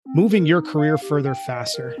moving your career further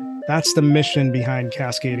faster. That's the mission behind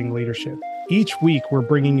Cascading Leadership. Each week, we're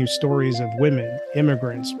bringing you stories of women,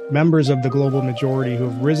 immigrants, members of the global majority who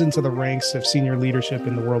have risen to the ranks of senior leadership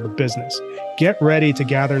in the world of business. Get ready to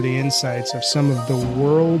gather the insights of some of the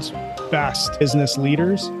world's best business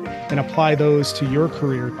leaders and apply those to your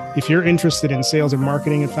career. If you're interested in sales and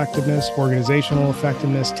marketing effectiveness, organizational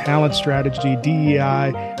effectiveness, talent strategy,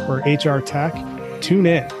 DEI, or HR tech, tune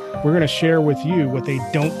in. We're going to share with you what they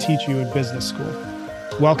don't teach you in business school.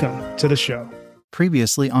 Welcome to the show.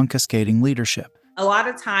 Previously on Cascading Leadership. A lot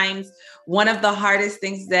of times, one of the hardest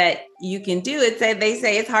things that you can do is that they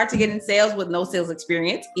say it's hard to get in sales with no sales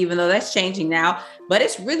experience, even though that's changing now. But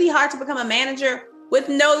it's really hard to become a manager with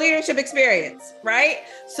no leadership experience, right?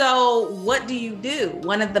 So what do you do?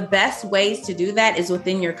 One of the best ways to do that is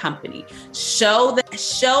within your company. Show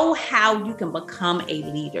how you can become a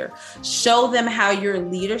leader. Show them how your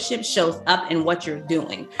leadership shows up in what you're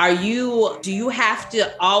doing. Do you have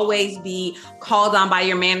to always be called on by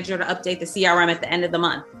your manager to update the CRM at the end of the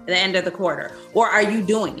month, at the end of the quarter? Or are you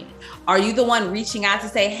doing it? Are you the one reaching out to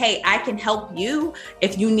say, hey, I can help you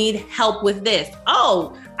if you need help with this?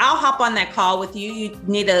 Oh, I'll hop on that call with you. You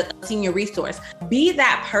need a senior resource. Be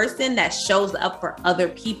that person that shows up for other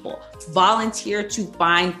people. Volunteer to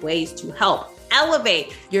find ways to help.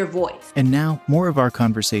 Elevate your voice. And now, more of our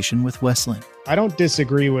conversation with Weleyne. I don't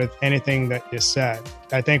disagree with anything that you said.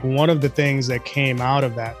 I think one of the things that came out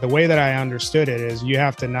of that, the way that I understood it, is you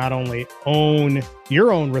have to not only own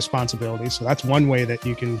your own responsibility. So that's one way that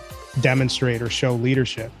you can demonstrate or show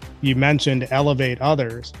leadership. You mentioned elevate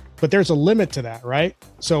others, but there's a limit to that, right?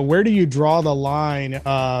 So where do you draw the line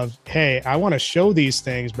of, hey, I want to show these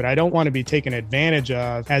things, but I don't want to be taken advantage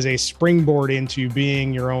of as a springboard into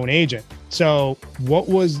being your own agent? So what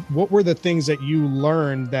were the things that you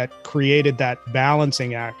learned that created that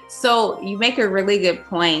balancing act? So you make a really good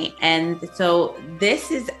point. And so this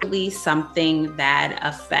is really something that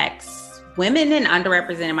affects women and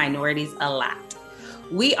underrepresented minorities a lot.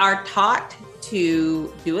 We are taught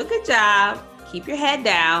to do a good job, keep your head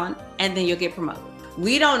down, and then you'll get promoted.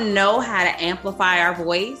 We don't know how to amplify our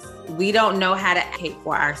voice. We don't know how to advocate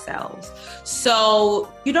for ourselves.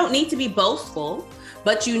 So you don't need to be boastful,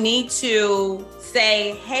 but you need to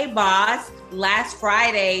say, hey, boss, last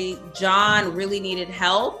Friday, John really needed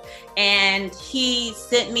help. And he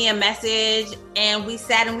sent me a message and we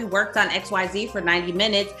sat and we worked on XYZ for 90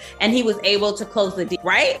 minutes and he was able to close the deal,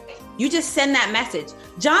 right? You just send that message.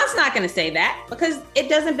 John's not going to say that because it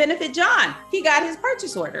doesn't benefit John. He got his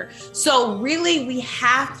purchase order. So really, we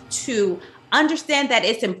have to understand that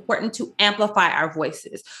it's important to amplify our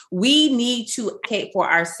voices. We need to advocate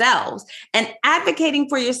for ourselves. And advocating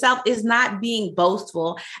for yourself is not being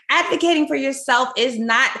boastful. Advocating for yourself is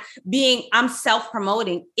not being, I'm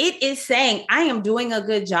self-promoting. It is saying, I am doing a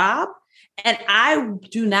good job. And I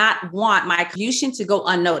do not want my contribution to go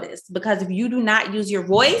unnoticed, because if you do not use your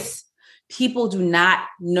voice, people do not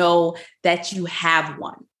know that you have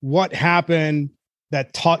one. What happened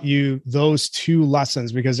that taught you those two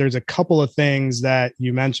lessons? Because there's a couple of things that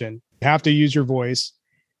you mentioned. You have to use your voice.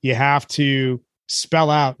 You have to spell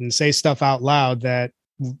out and say stuff out loud that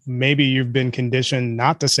maybe you've been conditioned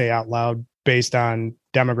not to say out loud based on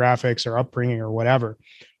demographics or upbringing or whatever.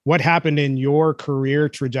 What happened in your career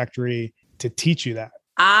trajectory to teach you that?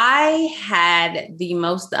 I had the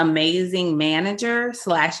most amazing manager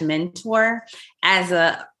 / mentor as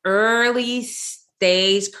a early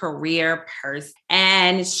stage career person.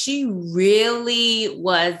 And she really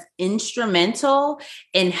was instrumental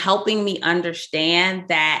in helping me understand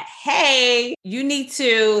that, hey, you need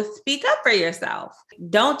to speak up for yourself.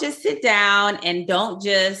 Don't just sit down and don't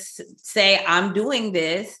just say, I'm doing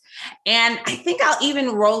this. And I think I'll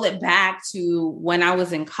even roll it back to when I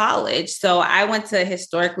was in college. So I went to a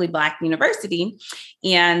historically Black university,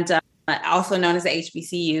 and also known as the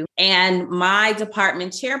HBCU. And my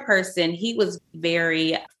department chairperson, he was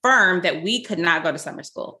very firm that we could not go to summer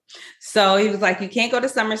school. So he was like, you can't go to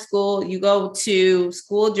summer school. You go to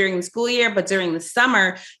school during the school year, but during the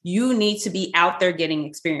summer, you need to be out there getting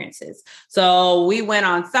experiences. So we went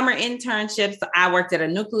on summer internships. I worked at a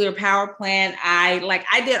nuclear power plant. I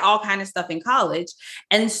did all kinds of stuff in college.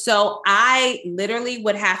 And so I literally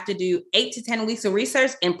would have to do 8 to 10 weeks of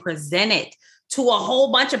research and present it to a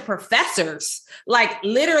whole bunch of professors, like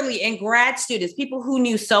literally, and grad students, people who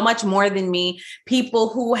knew so much more than me, people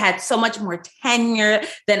who had so much more tenure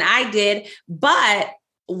than I did. But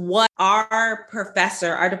what our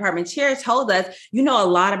professor, our department chair told us, you know a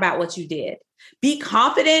lot about what you did. Be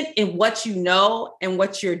confident in what you know and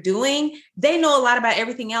what you're doing. They know a lot about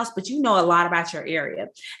everything else, but you know a lot about your area.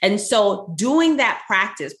 And so doing that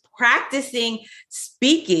practice, practicing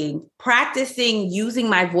speaking, practicing using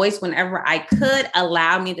my voice whenever I could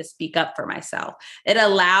allow me to speak up for myself. It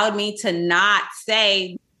allowed me to not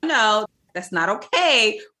say, no, that's not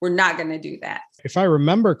okay. We're not going to do that. If I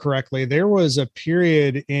remember correctly, there was a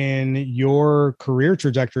period in your career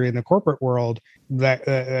trajectory in the corporate world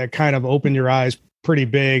that kind of opened your eyes pretty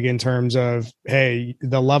big in terms of, hey,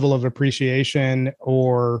 the level of appreciation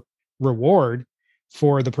or reward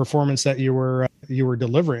for the performance that you were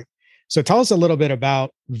delivering. So tell us a little bit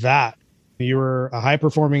about that. You were a high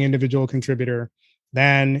performing individual contributor.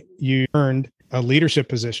 Then you earned a leadership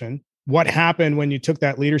position. What happened when you took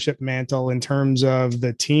that leadership mantle in terms of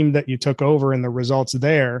the team that you took over and the results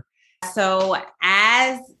there? So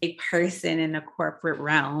as a person in the corporate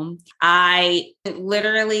realm, I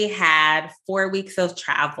literally had 4 weeks of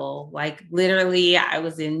travel. Like literally, I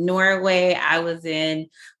was in Norway, I was in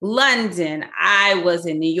London, I was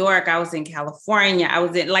in New York, I was in California, I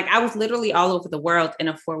was literally all over the world in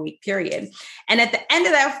a 4-week period. And at the end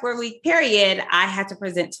of that 4-week period, I had to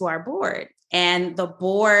present to our board. And the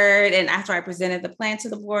board, and after I presented the plan to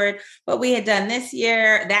the board, what we had done this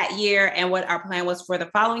year, that year, and what our plan was for the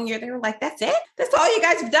following year, they were like, that's it? That's all you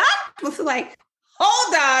guys have done? I was like,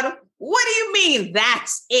 hold on. What do you mean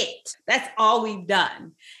that's it? That's all we've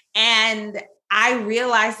done. And I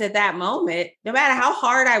realized at that moment, no matter how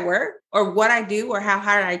hard I work or what I do or how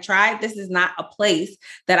hard I try, this is not a place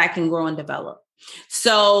that I can grow and develop.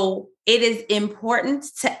 So it is important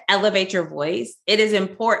to elevate your voice. It is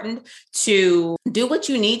important to do what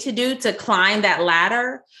you need to do to climb that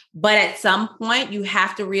ladder. But at some point, you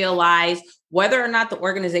have to realize whether or not the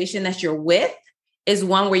organization that you're with is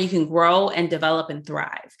one where you can grow and develop and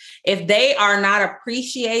thrive. If they are not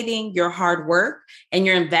appreciating your hard work and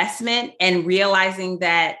your investment and realizing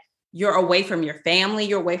that you're away from your family,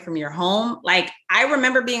 you're away from your home. Like I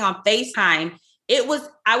remember being on FaceTime.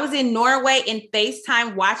 I was in Norway in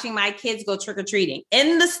FaceTime watching my kids go trick-or-treating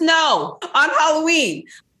in the snow on Halloween.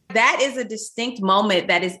 That is a distinct moment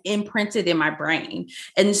that is imprinted in my brain.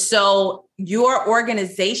 And so your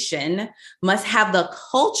organization must have the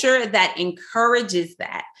culture that encourages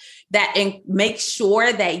that makes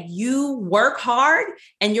sure that you work hard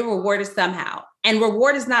and you're rewarded somehow. And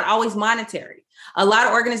reward is not always monetary. A lot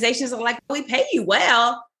of organizations are like, we pay you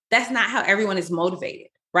well. That's not how everyone is motivated.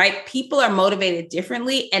 Right? People are motivated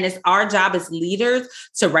differently. And it's our job as leaders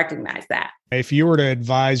to recognize that. If you were to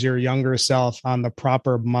advise your younger self on the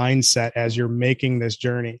proper mindset as you're making this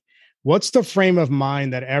journey, what's the frame of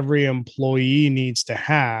mind that every employee needs to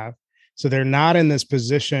have so they're not in this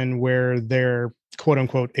position where they're quote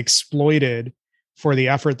unquote exploited for the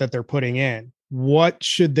effort that they're putting in? What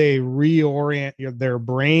should they reorient their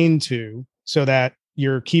brain to so that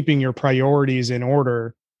you're keeping your priorities in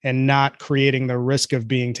order and not creating the risk of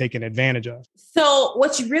being taken advantage of? So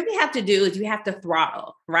what you really have to do is you have to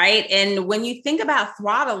throttle, right? And when you think about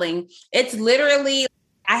throttling, it's literally,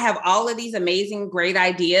 I have all of these amazing, great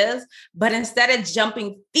ideas, but instead of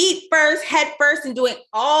jumping feet first, head first, and doing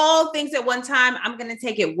all things at one time, I'm going to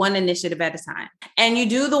take it one initiative at a time. And you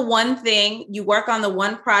do the one thing, you work on the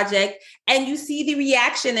one project, and you see the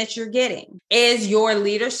reaction that you're getting. Is your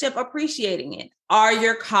leadership appreciating it? Are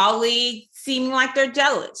your colleagues seeming like they're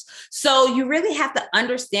jealous? So you really have to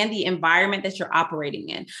understand the environment that you're operating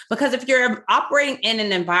in. Because if you're operating in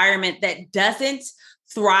an environment that doesn't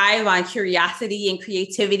thrive on curiosity and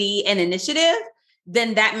creativity and initiative,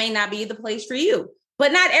 then that may not be the place for you.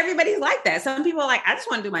 But not everybody's like that. Some people are like, I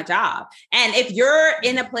just want to do my job. And if you're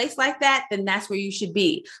in a place like that, then that's where you should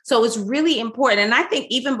be. So it's really important. And I think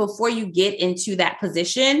even before you get into that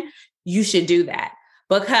position, you should do that.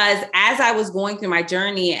 Because as I was going through my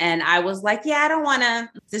journey and I was like,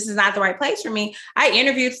 this is not the right place for me. I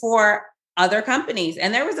interviewed for other companies.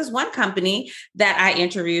 And there was this one company that I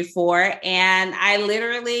interviewed for, and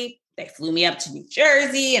they flew me up to New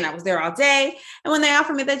Jersey and I was there all day. And when they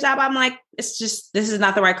offered me the job, I'm like, this is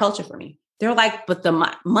not the right culture for me. They're like, but the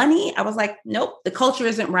money, I was like, nope, the culture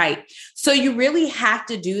isn't right. So you really have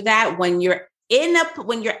to do that when you're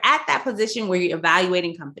at that position where you're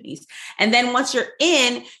evaluating companies. And then once you're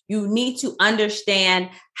in, you need to understand,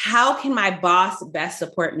 how can my boss best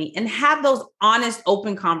support me, and have those honest,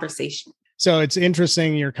 open conversations. So it's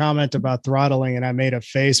interesting, your comment about throttling, and I made a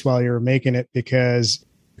face while you were making it because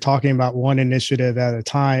talking about one initiative at a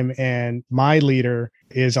time. And my leader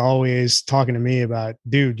is always talking to me about,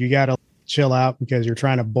 dude, you got to chill out because you're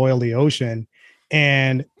trying to boil the ocean.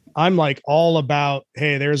 And I'm like all about,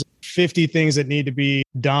 hey, there's 50 things that need to be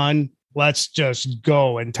done. Let's just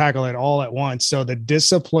go and tackle it all at once. So the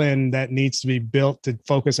discipline that needs to be built to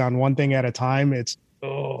focus on one thing at a time, it's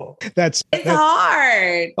hard.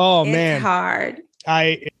 Oh, it's man. Hard.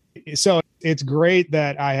 So it's great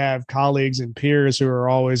that I have colleagues and peers who are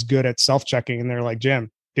always good at self-checking. And they're like,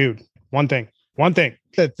 Jim, dude, one thing.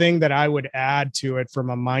 The thing that I would add to it from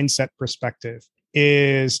a mindset perspective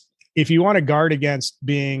is if you want to guard against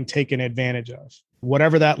being taken advantage of,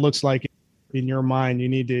 whatever that looks like in your mind,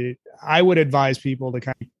 I would advise people to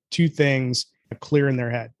kind of two things clear in their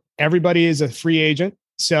head. Everybody is a free agent.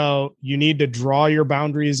 So you need to draw your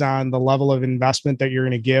boundaries on the level of investment that you're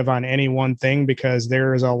going to give on any one thing, because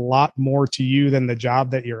there is a lot more to you than the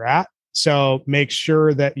job that you're at. So make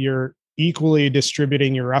sure that you're equally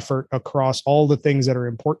distributing your effort across all the things that are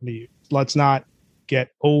important to you. Let's not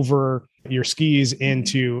get over your skis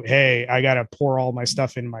into, hey, I got to pour all my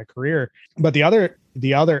stuff in my career. But the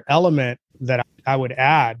other element that I would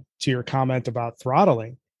add to your comment about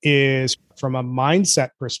throttling is from a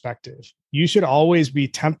mindset perspective. You should always be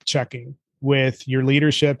temp checking with your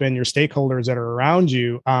leadership and your stakeholders that are around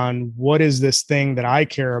you on what is this thing that I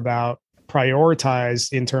care about,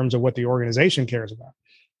 prioritize in terms of what the organization cares about.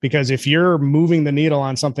 Because if you're moving the needle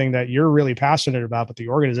on something that you're really passionate about, but the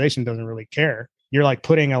organization doesn't really care, you're like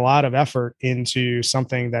putting a lot of effort into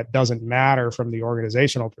something that doesn't matter from the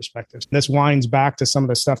organizational perspective. This winds back to some of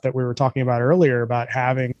the stuff that we were talking about earlier about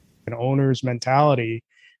having an owner's mentality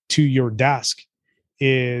to your desk.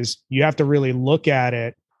 Is you have to really look at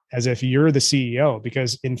it as if you're the CEO,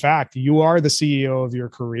 because in fact, you are the CEO of your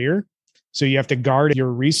career. So you have to guard your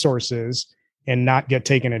resources and not get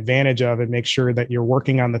taken advantage of, and make sure that you're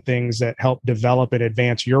working on the things that help develop and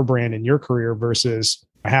advance your brand and your career versus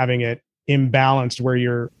having it imbalanced where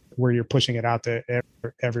you're pushing it out to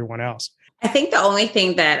everyone else. I think the only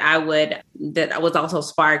thing that was also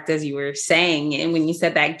sparked as you were saying, and when you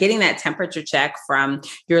said that, getting that temperature check from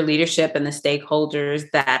your leadership and the stakeholders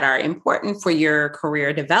that are important for your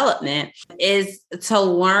career development, is to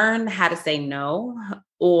learn how to say no,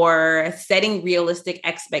 or setting realistic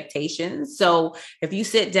expectations. So if you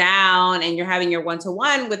sit down and you're having your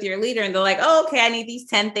one-to-one with your leader and they're like, oh, okay, I need these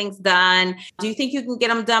 10 things done. Do you think you can get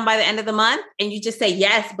them done by the end of the month? And you just say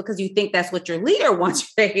yes, because you think that's what your leader wants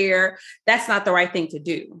you to hear. That's not the right thing to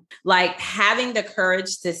do. Like having the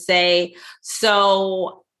courage to say,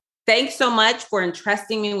 so thanks so much for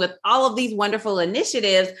entrusting me with all of these wonderful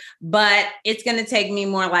initiatives, but it's going to take me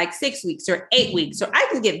more like 6 weeks or 8 weeks, or I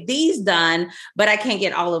can get these done, but I can't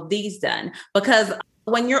get all of these done. Because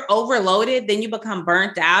when you're overloaded, then you become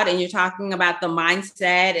burnt out, and you're talking about the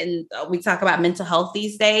mindset, and we talk about mental health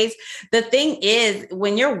these days. The thing is,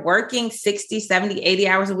 when you're working 60, 70, 80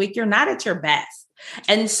 hours a week, you're not at your best.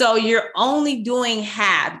 And so you're only doing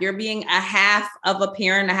half. You're being a half of a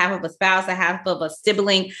parent, a half of a spouse, a half of a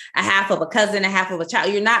sibling, a half of a cousin, a half of a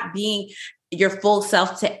child. You're not being your full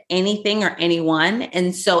self to anything or anyone.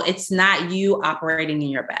 And so it's not you operating in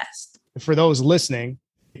your best. For those listening,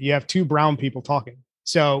 you have two brown people talking.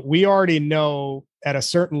 So we already know at a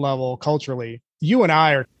certain level culturally, you and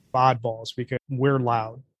I are oddballs because we're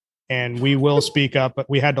loud and we will speak up, but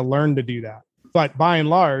we had to learn to do that. But by and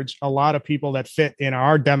large, a lot of people that fit in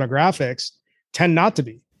our demographics tend not to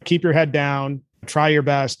be. Keep your head down, try your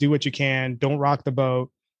best, do what you can, don't rock the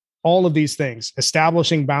boat. All of these things,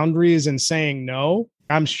 establishing boundaries and saying no.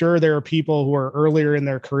 I'm sure there are people who are earlier in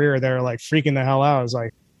their career that are like freaking the hell out. I was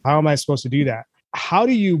like, how am I supposed to do that? How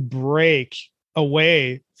do you break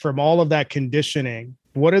away from all of that conditioning?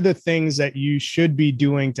 What are the things that you should be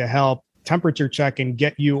doing to help temperature check and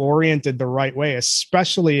get you oriented the right way,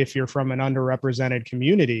 especially if you're from an underrepresented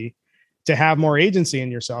community, to have more agency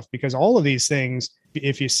in yourself? Because all of these things,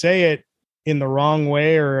 if you say it in the wrong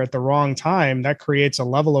way or at the wrong time, that creates a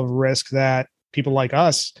level of risk that people like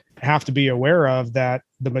us have to be aware of that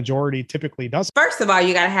the majority typically doesn't. First of all,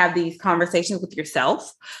 you got to have these conversations with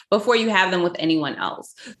yourself before you have them with anyone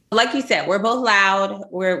else. Like you said, we're both loud.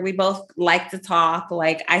 We both like to talk.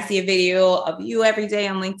 Like I see a video of you every day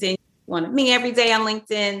on LinkedIn. One of me every day on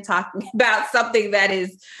LinkedIn talking about something that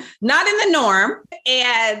is not in the norm.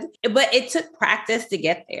 But it took practice to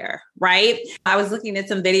get there, right? I was looking at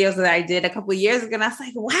some videos that I did a couple of years ago and I was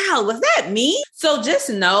like, wow, was that me? So just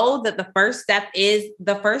know that the first step is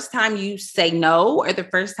the first time you say no, or the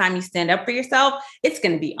first time you stand up for yourself, it's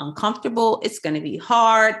going to be uncomfortable. It's going to be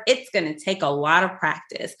hard. It's going to take a lot of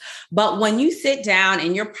practice. But when you sit down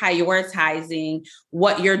and you're prioritizing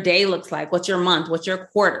what your day looks like, what's your month, what's your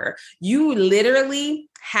quarter, you literally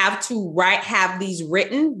have these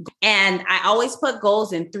written. And I always put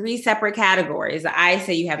goals in 3 separate categories. I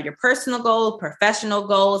say you have your personal goals, professional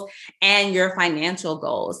goals, and your financial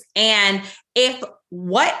goals. And if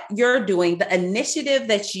what you're doing, the initiative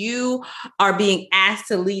that you are being asked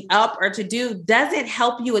to lead up or to do doesn't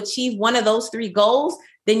help you achieve one of those 3 goals,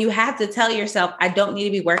 then you have to tell yourself, I don't need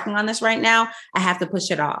to be working on this right now. I have to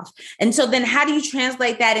push it off. And so then how do you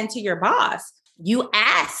translate that into your boss? You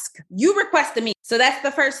ask, you request a meeting. So that's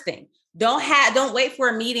the first thing. Don't wait for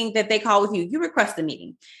a meeting that they call with you. You request a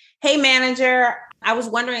meeting. Hey, manager, I was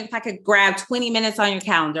wondering if I could grab 20 minutes on your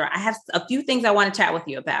calendar. I have a few things I want to chat with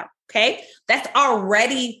you about. Okay. That's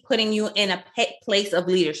already putting you in a place of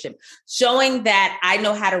leadership, showing that I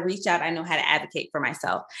know how to reach out. I know how to advocate for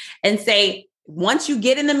myself, and say, once you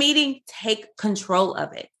get in the meeting, take control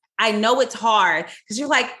of it. I know it's hard because you're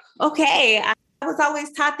like, okay, I was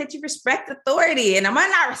always taught that you respect authority. And am I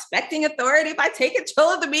not respecting authority if I take control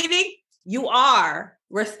of the meeting? You are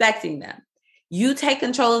respecting them. You take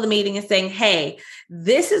control of the meeting and saying, hey,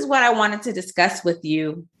 this is what I wanted to discuss with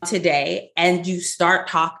you today. And you start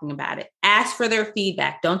talking about it. Ask for their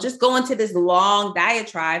feedback. Don't just go into this long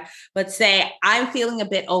diatribe, but say, I'm feeling a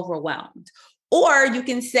bit overwhelmed. Or you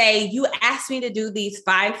can say, you asked me to do these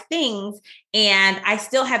 5 things, and I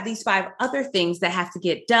still have these 5 other things that have to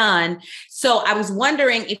get done. So I was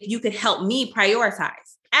wondering if you could help me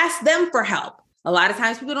prioritize. Ask them for help. A lot of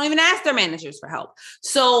times people don't even ask their managers for help.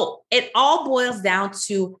 So it all boils down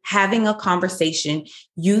to having a conversation,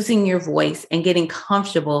 using your voice, and getting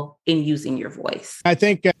comfortable in using your voice. I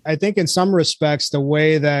think in some respects, the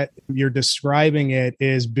way that you're describing it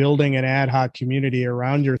is building an ad hoc community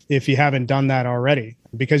around if you haven't done that already,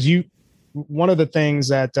 because one of the things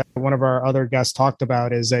that one of our other guests talked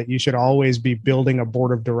about is that you should always be building a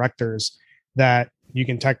board of directors that you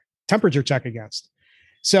can temperature check against.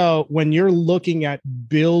 So when you're looking at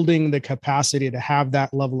building the capacity to have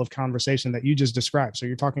that level of conversation that you just described, so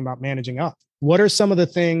you're talking about managing up, what are some of the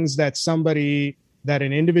things that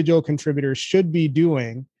an individual contributor should be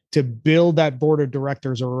doing to build that board of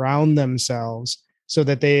directors around themselves so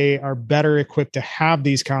that they are better equipped to have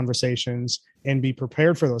these conversations and be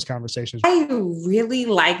prepared for those conversations? I really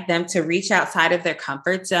like them to reach outside of their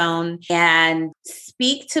comfort zone and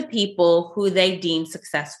speak to people who they deem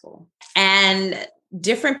successful. And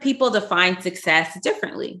different people define success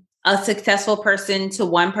differently. A successful person to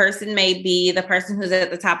one person may be the person who's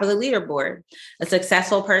at the top of the leaderboard. A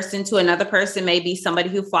successful person to another person may be somebody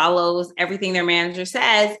who follows everything their manager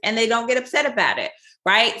says and they don't get upset about it,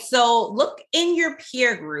 right? So look in your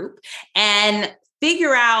peer group and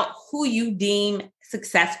figure out who you deem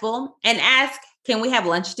successful and ask, can we have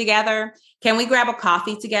lunch together? Can we grab a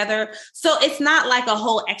coffee together? So it's not like a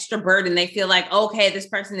whole extra burden. They feel like, okay, this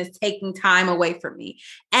person is taking time away from me.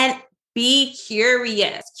 And be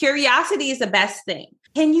curious. Curiosity is the best thing.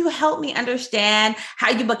 Can you help me understand how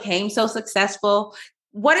you became so successful?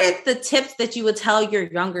 What are the tips that you would tell your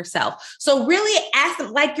younger self? So really ask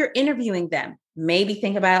them like you're interviewing them. Maybe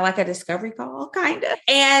think about it like a discovery call, kind of.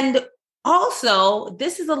 And also,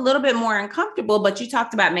 this is a little bit more uncomfortable, but you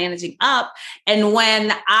talked about managing up. And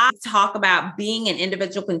when I talk about being an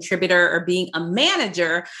individual contributor or being a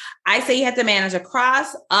manager, I say you have to manage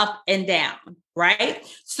across, up, and down, right?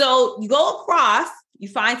 So you go across, you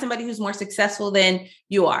find somebody who's more successful than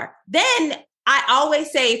you are. Then I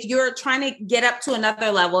always say, if you're trying to get up to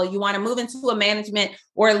another level, you want to move into a management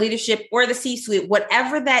or a leadership or the C-suite,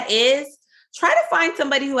 whatever that is, try to find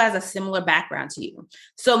somebody who has a similar background to you.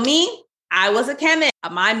 So me, I was a chemist.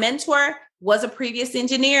 My mentor was a previous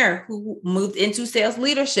engineer who moved into sales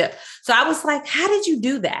leadership. So I was like, how did you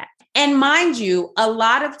do that? And mind you, a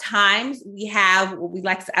lot of times we have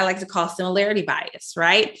what I like to call similarity bias,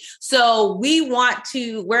 right? So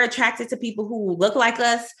we're attracted to people who look like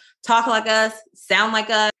us, talk like us, sound like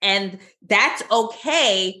us, and that's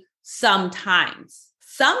okay sometimes.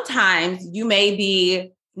 Sometimes you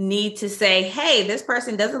need to say, hey, this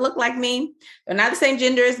person doesn't look like me. They're not the same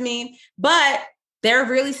gender as me, but they're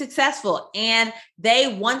really successful. And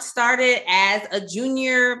they once started as a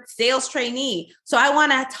junior sales trainee. So I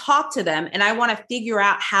want to talk to them and I want to figure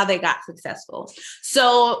out how they got successful.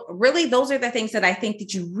 So really, those are the things that I think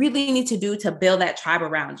that you really need to do to build that tribe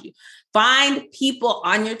around you. Find people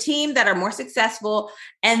on your team that are more successful,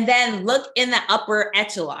 and then look in the upper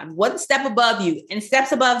echelon, one step above you and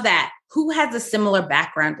steps above that. Who has a similar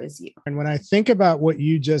background as you? And when I think about what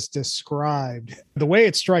you just described, the way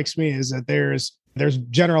it strikes me is that there's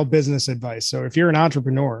general business advice. So if you're an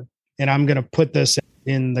entrepreneur, and I'm going to put this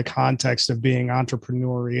in the context of being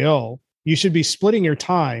entrepreneurial, you should be splitting your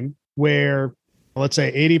time where, let's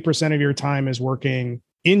say 80% of your time is working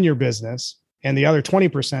in your business and the other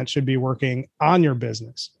 20% should be working on your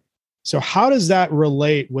business. So how does that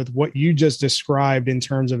relate with what you just described in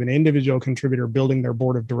terms of an individual contributor building their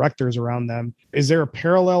board of directors around them? Is there a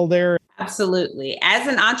parallel there? Absolutely. As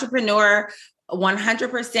an entrepreneur,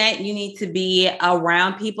 100% you need to be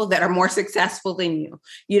around people that are more successful than you.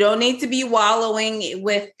 You don't need to be wallowing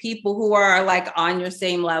with people who are like on your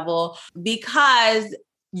same level, because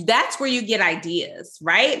that's where you get ideas,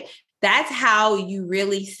 right? That's how you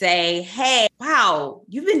really say, hey, wow,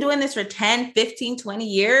 you've been doing this for 10, 15, 20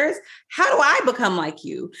 years. How do I become like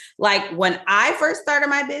you? Like when I first started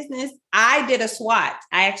my business, I did a SWOT.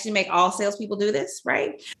 I actually make all salespeople do this,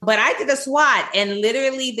 right? But I did a SWOT. And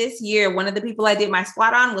literally this year, one of the people I did my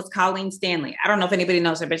SWOT on was Colleen Stanley. I don't know if anybody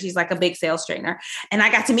knows her, but she's like a big sales trainer. And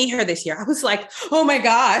I got to meet her this year. I was like, oh my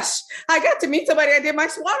gosh, I got to meet somebody I did my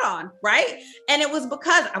SWOT on, right? And it was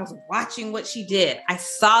because I was watching what she did. I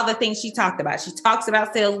saw the things she talked about. She talks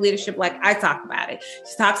about sales leadership like I talk about it.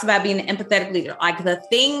 She talks about being an empathetic leader, like the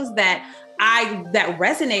things that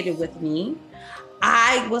resonated with me.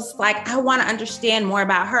 I was like, I want to understand more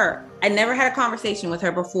about her. I never had a conversation with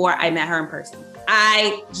her before I met her in person.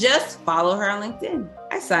 I just follow her on LinkedIn.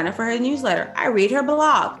 I sign up for her newsletter. I read her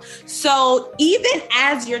blog. So even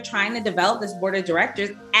as you're trying to develop this board of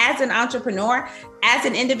directors, as an entrepreneur, as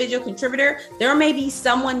an individual contributor, there may be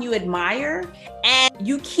someone you admire and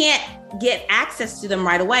you can't get access to them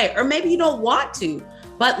right away, or maybe you don't want to.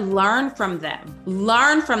 But learn from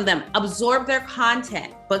them, absorb their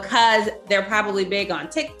content, because they're probably big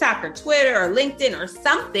on TikTok or Twitter or LinkedIn or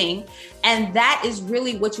something. And that is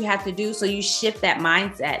really what you have to do. So you shift that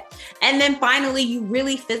mindset. And then finally, you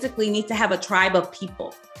really physically need to have a tribe of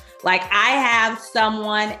people. Like I have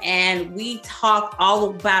someone and we talk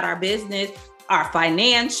all about our business, our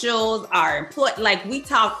financials, our employee, like we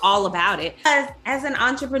talk all about it. As an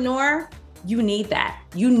entrepreneur, you need that.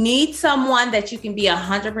 You need someone that you can be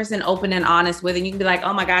 100% open and honest with. And you can be like,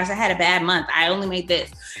 oh my gosh, I had a bad month. I only made this.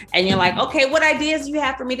 And you're like, okay, what ideas do you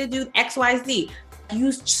have for me to do X, Y, Z?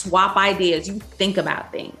 You swap ideas. You think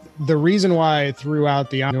about things. The reason why I threw out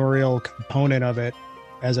the entrepreneurial component of it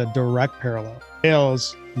as a direct parallel,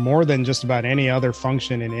 sales, more than just about any other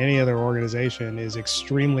function in any other organization, is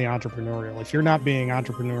extremely entrepreneurial. If you're not being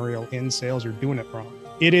entrepreneurial in sales, you're doing it wrong.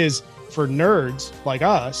 It is for nerds like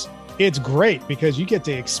us. It's great because you get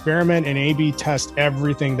to experiment and A/B test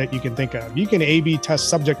everything that you can think of. You can A/B test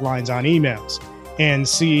subject lines on emails and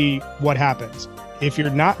see what happens. If you're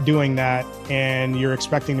not doing that and you're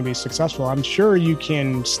expecting to be successful, I'm sure you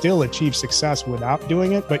can still achieve success without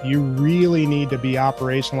doing it, but you really need to be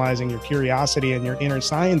operationalizing your curiosity and your inner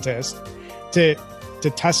scientist to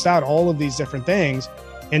test out all of these different things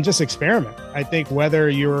and just experiment. I think whether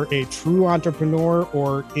you're a true entrepreneur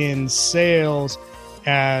or in sales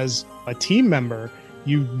as a team member,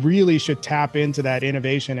 you really should tap into that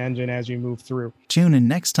innovation engine as you move through. Tune in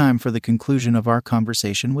next time for the conclusion of our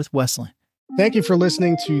conversation with Weleyne. Thank you for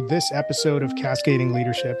listening to this episode of Cascading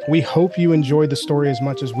Leadership. We hope you enjoyed the story as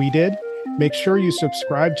much as we did. Make sure you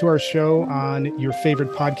subscribe to our show on your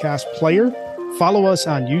favorite podcast player. Follow us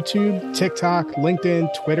on YouTube, TikTok, LinkedIn,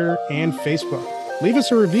 Twitter, and Facebook. Leave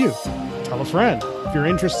us a review. Tell a friend. If you're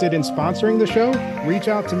interested in sponsoring the show, reach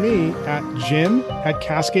out to me at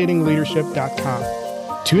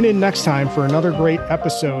jim@cascadingleadership.com. Tune in next time for another great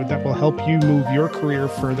episode that will help you move your career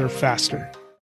further faster.